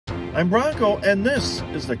I'm Bronko, and this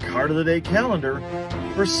is the Card of the Day calendar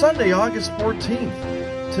for Sunday, August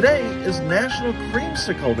 14th. Today is National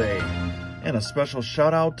Creamsicle Day, and a special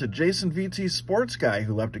shout out to Jason VT Sports Guy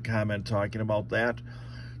who left a comment talking about that.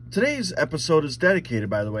 Today's episode is dedicated,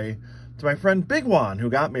 by the way, to my friend Big Juan who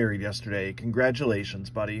got married yesterday. Congratulations,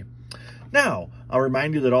 buddy. Now, I'll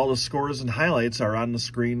remind you that all the scores and highlights are on the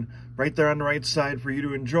screen right there on the right side for you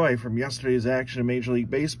to enjoy from yesterday's action in Major League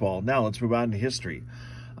Baseball. Now, let's move on to history.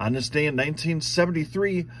 On this day in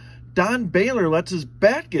 1973, Don Baylor lets his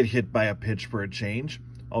bat get hit by a pitch for a change.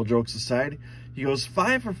 All jokes aside, he goes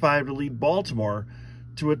 5 for 5 to lead Baltimore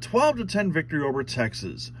to a 12-10 victory over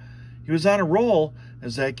Texas. He was on a roll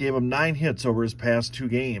as that gave him 9 hits over his past 2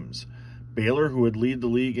 games. Baylor, who would lead the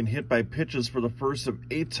league in hit by pitches for the first of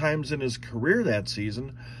 8 times in his career that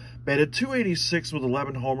season, batted .286 with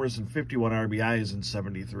 11 homers and 51 RBIs in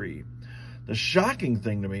 73. The shocking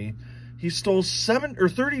thing to me, he stole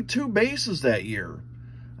 32 bases that year.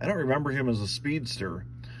 I don't remember him as a speedster.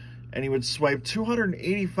 And he would swipe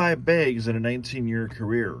 285 bags in a 19-year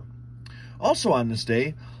career. Also on this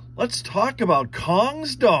day, let's talk about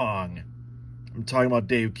Kong's Dong. I'm talking about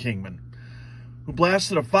Dave Kingman, who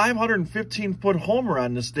blasted a 515-foot homer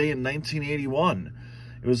on this day in 1981.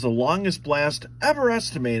 It was the longest blast ever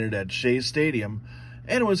estimated at Shea Stadium,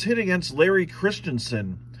 and it was hit against Larry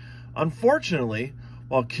Christensen. Unfortunately,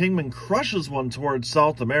 while Kingman crushes one towards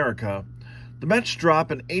South America, the Mets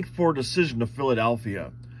drop an 8-4 decision to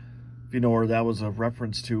Philadelphia. If you know where that was a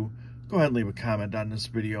reference to, go ahead and leave a comment on this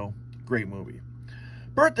video. Great movie.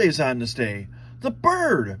 Birthdays on this day. The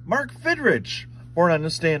Bird, Mark Fidrich, born on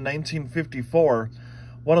this day in 1954.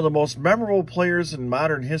 One of the most memorable players in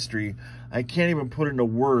modern history. I can't even put into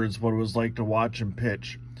words what it was like to watch him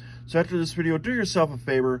pitch. So after this video, do yourself a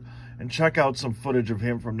favor and check out some footage of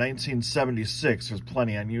him from 1976. There's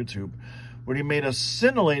plenty on YouTube. When he made a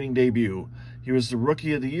scintillating debut. He was the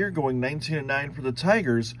Rookie of the Year, going 19-9 for the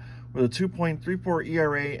Tigers with a 2.34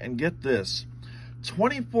 ERA, and get this,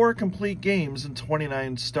 24 complete games and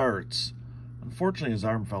 29 starts. Unfortunately, his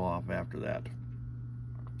arm fell off after that.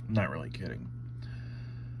 I'm not really kidding.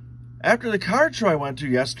 After the card show I went to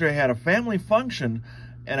yesterday, I had a family function,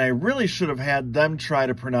 and I really should have had them try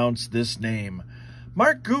to pronounce this name.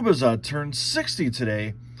 Mark Gubiza turned 60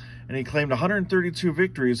 today, and he claimed 132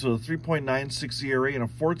 victories with a 3.96 ERA and a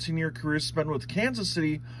 14-year career spent with Kansas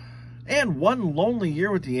City and one lonely year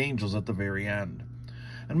with the Angels at the very end.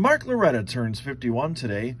 And Mark Loretta turns 51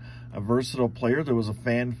 today, a versatile player that was a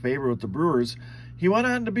fan favorite with the Brewers. He went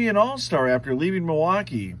on to be an all-star after leaving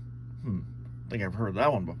Milwaukee. I think I've heard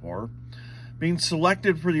that one before. Being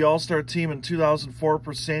selected for the all-star team in 2004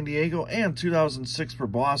 for San Diego and 2006 for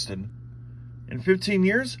Boston. In 15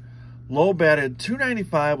 years, Lowe batted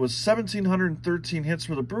 .295 with 1,713 hits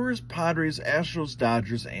for the Brewers, Padres, Astros,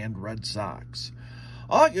 Dodgers, and Red Sox.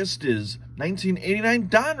 August is 1989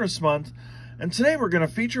 Donruss month, and today we're going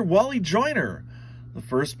to feature Wally Joyner. The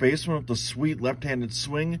first baseman with the sweet left-handed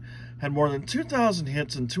swing had more than 2,000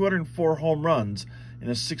 hits and 204 home runs in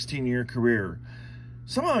a 16-year career.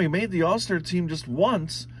 Somehow he made the All-Star team just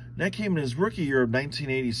once, and that came in his rookie year of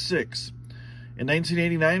 1986. In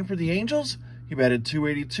 1989 for the Angels, he batted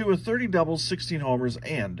 .282 with 30 doubles, 16 homers,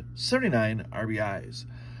 and 79 RBIs.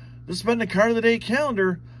 This has been the Card of the Day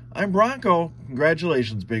calendar. I'm Bronko.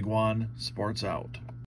 Congratulations, Big Juan. Sports out.